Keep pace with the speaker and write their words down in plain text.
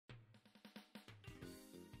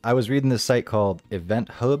I was reading this site called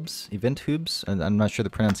EventHubs, and I'm not sure the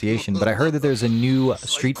pronunciation, but I heard that there's a new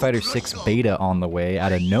Street Fighter 6 beta on the way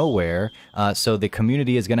out of nowhere. So the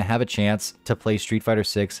community is going to have a chance to play Street Fighter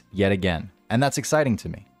 6 yet again. And that's exciting to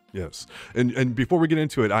me. Yes. And before we get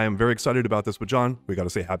into it, I am very excited about this. But John, we got to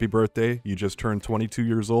say happy birthday. You just turned 22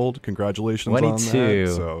 years old. Congratulations 22. on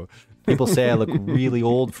that. So People say I look really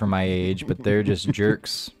old for my age, but they're just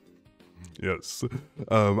jerks. Yes.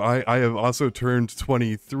 I have also turned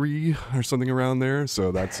 23 or something around there.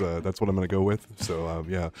 So that's what I'm going to go with. So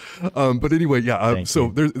yeah. But anyway, yeah. So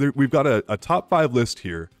we've got a top 5 list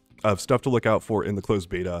here of stuff to look out for in the closed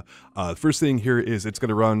beta. First thing here is it's going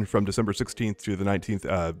to run from December 16th to the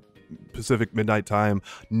 19th Pacific midnight time.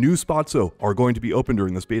 New spots though are going to be open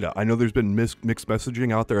during this beta. I know there's been mixed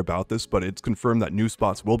messaging out there about this, but it's confirmed that new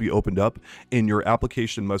spots will be opened up and your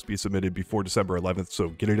application must be submitted before December 11th. So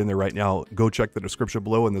get it in there right now. Go check the description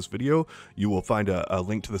below in this video. You will find a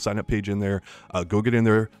link to the sign up page in there. Go get in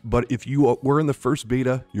there. But if you were in the first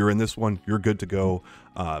beta, you're in this one, you're good to go.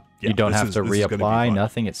 Yeah, you don't have to reapply,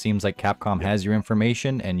 nothing. It seems like Capcom has your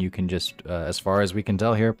information and you can just, as far as we can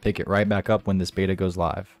tell here, pick it right back up when this beta goes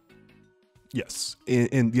live. Yes,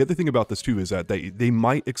 and the other thing about this too is that they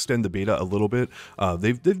might extend the beta a little bit.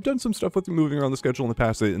 They've done some stuff with moving around the schedule in the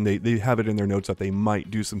past, and they have it in their notes that they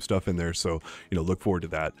might do some stuff in there. So look forward to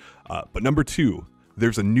that. But number 2.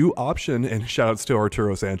 There's a new option, and shout outs to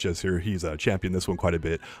Arturo Sanchez here. He's championed this one quite a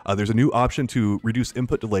bit. There's a new option to reduce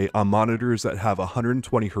input delay on monitors that have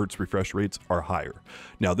 120 hertz refresh rates or higher.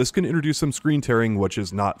 Now, this can introduce some screen tearing, which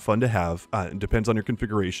is not fun to have. It depends on your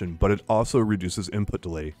configuration, but it also reduces input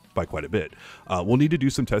delay by quite a bit. We'll need to do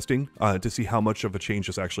some testing to see how much of a change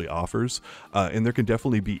this actually offers. And there can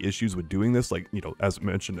definitely be issues with doing this, like, as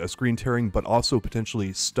mentioned, a screen tearing, but also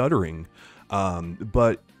potentially stuttering.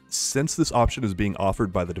 But since this option is being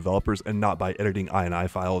offered by the developers and not by editing INI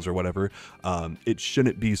files or whatever, it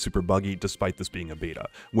shouldn't be super buggy despite this being a beta.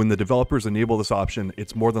 When the developers enable this option,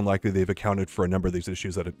 it's more than likely they've accounted for a number of these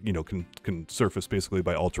issues that can surface basically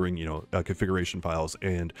by altering configuration files,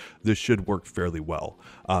 and this should work fairly well.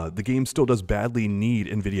 The game still does badly need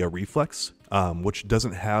NVIDIA Reflex, which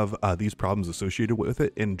doesn't have these problems associated with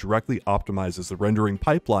it and directly optimizes the rendering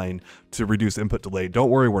pipeline to reduce input delay. Don't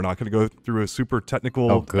worry, we're not going to go through a super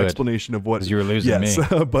technical explanation of what you were losing me.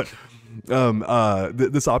 But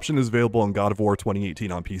this option is available in God of War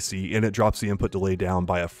 2018 on PC, and it drops the input delay down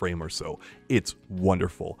by a frame or so. It's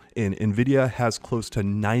wonderful, and NVIDIA has close to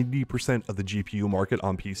 90% of the GPU market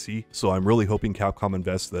on PC, so I'm really hoping Capcom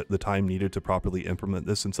invests the time needed to properly implement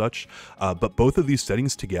this and such. But both of these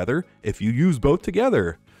settings together, if you use both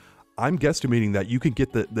together, I'm guesstimating that you can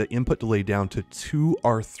get the input delay down to 2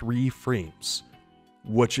 or 3 frames,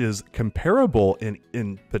 which is comparable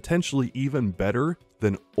and potentially even better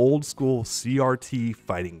than old school CRT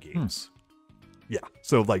fighting games. Yeah,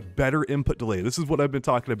 so like better input delay. This is what I've been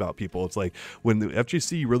talking about, people. It's like when the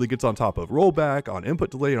FGC really gets on top of rollback, on input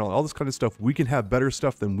delay, and all this kind of stuff, we can have better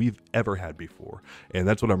stuff than we've ever had before. And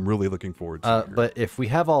that's what I'm really looking forward to. But if we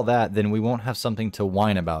have all that, then we won't have something to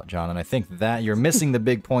whine about, John. And I think that you're missing the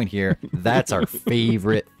big point here. That's our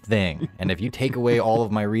favorite thing. And if you take away all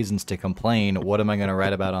of my reasons to complain, what am I going to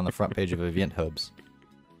write about on the front page of EventHubs?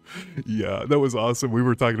 Yeah, that was awesome. We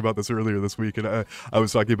were talking about this earlier this week, and I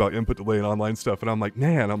was talking about input delay and online stuff, and I'm like,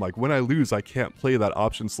 man, when I lose, I can't play that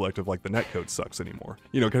option select of like the netcode sucks anymore.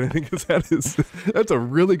 Kind of thing, because that's a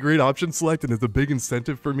really great option select, and it's a big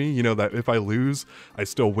incentive for me. That if I lose, I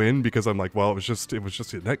still win, because I'm like, well, it was just a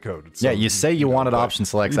netcode. So, yeah, you say you wanted option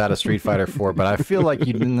selects out of Street Fighter 4, but I feel like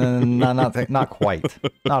you not quite,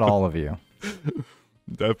 not all of you.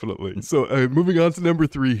 Definitely. So moving on to number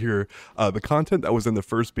 3 here, the content that was in the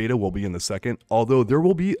first beta will be in the second, although there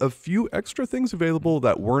will be a few extra things available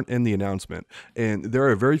that weren't in the announcement. And there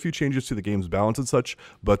are very few changes to the game's balance and such,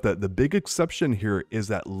 but the big exception here is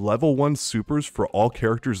that level 1 supers for all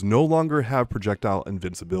characters no longer have projectile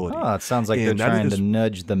invincibility. Oh, it sounds like they're trying to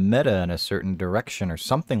nudge the meta in a certain direction or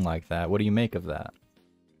something like that. What do you make of that?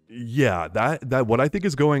 Yeah, that what I think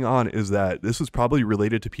is going on is that this is probably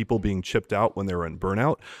related to people being chipped out when they were in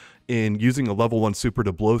burnout and using a level 1 super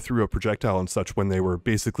to blow through a projectile and such when they were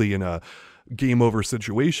basically in a game over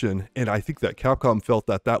situation. And I think that Capcom felt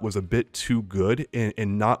that that was a bit too good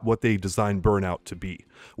and not what they designed Burnout to be,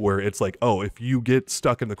 where it's like, oh, if you get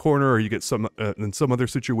stuck in the corner or you get in some other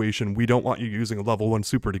situation, we don't want you using a level 1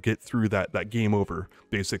 super to get through that game over,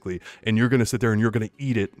 basically. And you're going to sit there and you're going to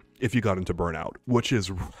eat it if you got into Burnout, which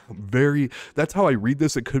is that's how I read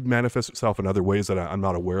this. It could manifest itself in other ways that I'm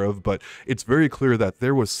not aware of, but it's very clear that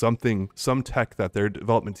there was some tech that their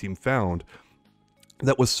development team found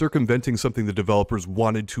that was circumventing something the developers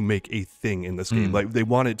wanted to make a thing in this game. Like they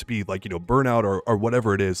want it to be like, Burnout or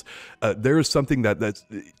whatever it is. There is something that's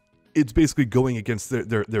it's basically going against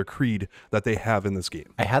their creed that they have in this game.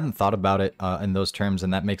 I hadn't thought about it in those terms,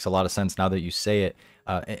 and that makes a lot of sense now that you say it,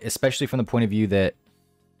 especially from the point of view that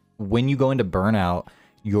when you go into Burnout,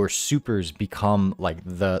 your supers become like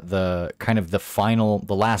the kind of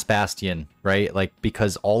the last bastion, right? Like,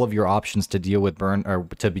 because all of your options to deal with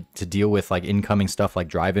to deal with like incoming stuff like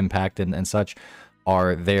drive impact and such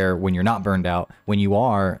are there when you're not burned out. When you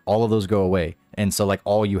are, all of those go away. And so like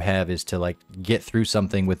all you have is to like get through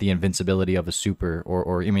something with the invincibility of a super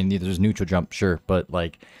or I mean, there's neutral jump, sure, but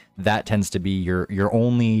like that tends to be your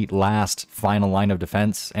only last final line of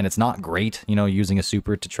defense. And it's not great, using a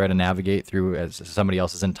super to try to navigate through as somebody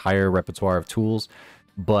else's entire repertoire of tools.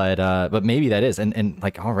 But maybe that is, and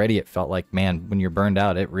like already it felt like, man, when you're burned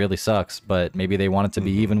out, it really sucks, but maybe they want it to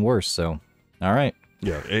be even worse. So, all right.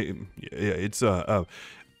 Yeah, it's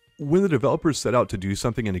when the developers set out to do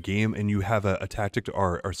something in a game and you have a tactic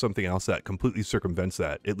or something else that completely circumvents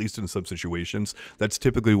that, at least in some situations, that's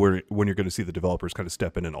typically when you're going to see the developers kind of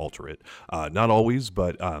step in and alter it. Not always,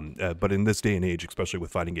 but in this day and age, especially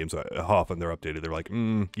with fighting games, how often they're updated, they're like,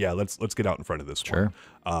 yeah, let's get out in front of this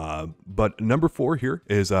one. But number 4 here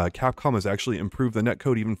is Capcom has actually improved the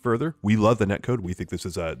netcode even further. We love the netcode. We think this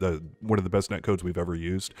is one of the best netcodes we've ever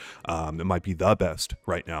used. It might be the best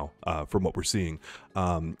right now from what we're seeing.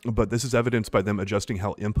 But this is evidenced by them adjusting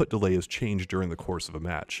how input delay is changed during the course of a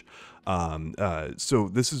match. So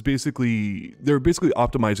this is they're basically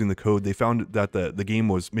optimizing the code. They found that the game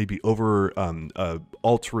was maybe over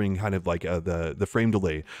altering kind of like the frame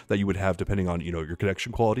delay that you would have depending on your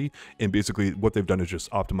connection quality. And basically what they've done is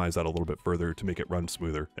just optimize that a little bit further to make it run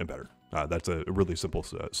smoother and better. That's a really simple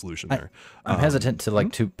solution there. I'm hesitant to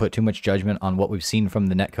to put too much judgment on what we've seen from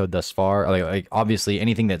the netcode thus far. Like obviously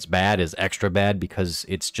anything that's bad is extra bad because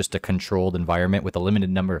it's just a controlled environment with a limited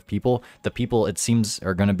number of people. The people, it seems,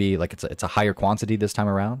 are going to be like it's a higher quantity this time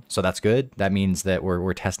around, so that's good. That means that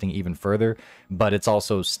we're testing even further, but it's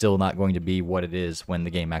also still not going to be what it is when the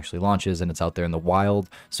game actually launches and it's out there in the wild.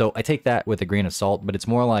 So I take that with a grain of salt, but it's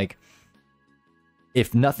more like,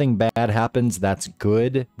 if nothing bad happens, that's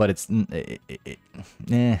good, but if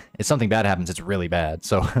something bad happens, it's really bad.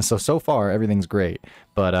 So far everything's great,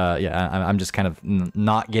 but yeah, I'm just kind of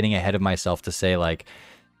not getting ahead of myself to say like,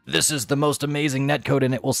 this is the most amazing netcode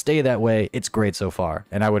and it will stay that way. It's great so far,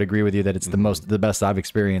 and I would agree with you that it's the best I've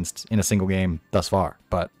experienced in a single game thus far.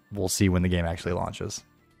 But we'll see when the game actually launches.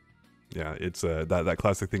 Yeah, it's that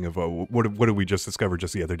classic thing of what did we just discover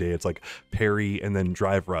just the other day? It's like parry and then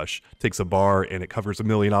drive rush takes a bar and it covers a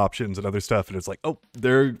million options and other stuff, and it's like, oh,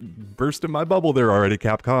 they're bursting my bubble there already,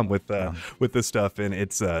 Capcom, with this stuff, and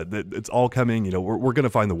it's all coming. We're gonna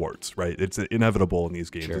find the warts, right? It's inevitable in these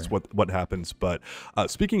games. Sure. It's what happens. But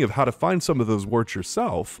speaking of how to find some of those warts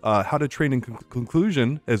yourself, how to train in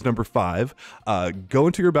conclusion is number 5. Go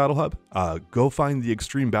into your battle hub. Go find the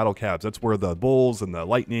extreme battle cabs. That's where the bulls and the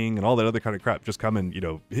lightning and all that other kind of crap just come and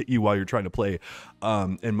hit you while you're trying to play,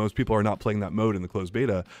 and most people are not playing that mode in the closed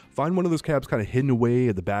beta. Find one of those cabs kind of hidden away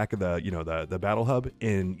at the back of the battle hub,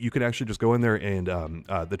 and you can actually just go in there, and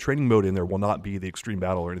the training mode in there will not be the extreme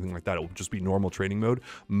battle or anything like that. It will just be normal training mode.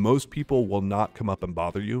 Most people will not come up and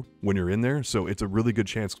bother you when you're in there, so it's a really good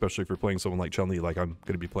chance, especially if you're playing someone like Chun-Li, like I'm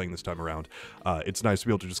going to be playing this time around. It's nice to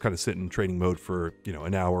be able to just kind of sit in training mode for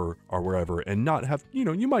an hour or wherever, and not have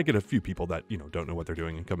you might get a few people that don't know what they're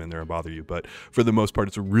doing and come in there and bother you, but for the most part,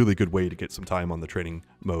 it's a really good way to get some time on the training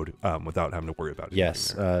mode without having to worry about it.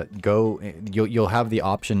 Yes, you'll have the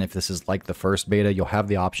option, if this is like the first beta, you'll have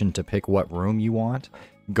the option to pick what room you want.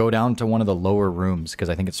 Go down to one of the lower rooms, because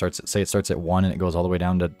I think it starts at 1 and it goes all the way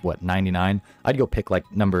down to 99. I'd go pick like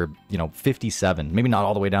number 57, maybe not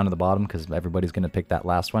all the way down to the bottom because everybody's going to pick that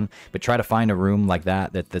last one, but try to find a room like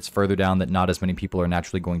that's further down that not as many people are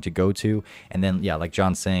naturally going to go to. And then yeah, like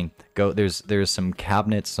John's saying, there's some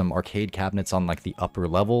cabinets, some arcade cabinets on like the upper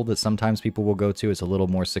level that sometimes people will go to. It's a little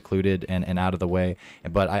more secluded and out of the way,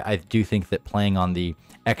 but I do think that playing on the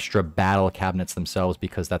extra battle cabinets themselves,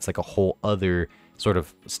 because that's like a whole other sort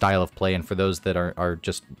of style of play, and for those that are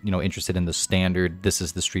just interested in the standard, this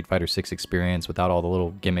is the Street Fighter 6 experience without all the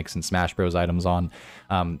little gimmicks and Smash Bros items on,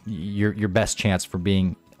 your best chance for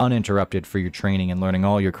being uninterrupted for your training and learning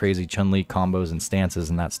all your crazy Chun-Li combos and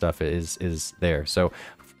stances and that stuff is there. So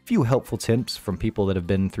few helpful tips from people that have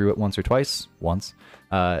been through it once.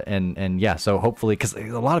 And yeah, so hopefully, because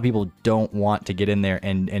a lot of people don't want to get in there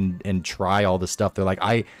and try all this stuff. They're like,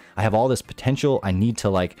 I have all this potential. I need to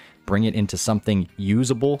like bring it into something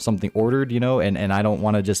usable, something ordered, you know, and I don't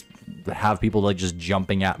want to just have people like just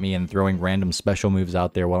jumping at me and throwing random special moves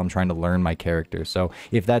out there while I'm trying to learn my character. So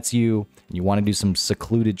if that's you, and you want to do some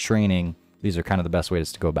secluded training, these are kind of the best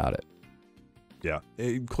ways to go about it. Yeah.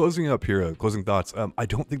 Closing up here, closing thoughts. I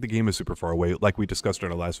don't think the game is super far away. Like we discussed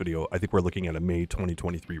in our last video, I think we're looking at a May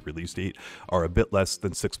 2023 release date, or a bit less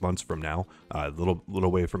than 6 months from now, a little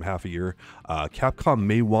away from half a year. Capcom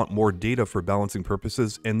may want more data for balancing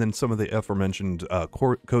purposes, and then some of the aforementioned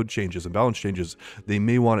code changes and balance changes, they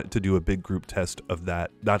may want it to do a big group test of that.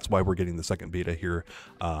 That's why we're getting the second beta here.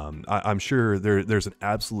 I'm sure there's an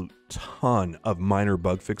absolute ton of minor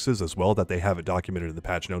bug fixes as well that they haven't documented in the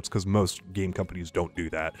patch notes, because most game companies don't do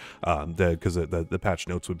that, because the patch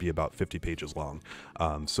notes would be about 50 pages long.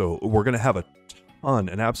 So we're going to have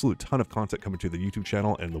an absolute ton of content coming to the YouTube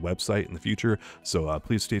channel and the website in the future. So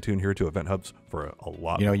please stay tuned here to EventHubs for a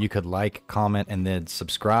lot. You know, you could like, comment, and then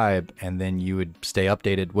subscribe, and then you would stay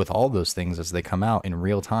updated with all those things as they come out in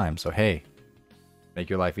real time. So hey, make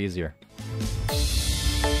your life easier.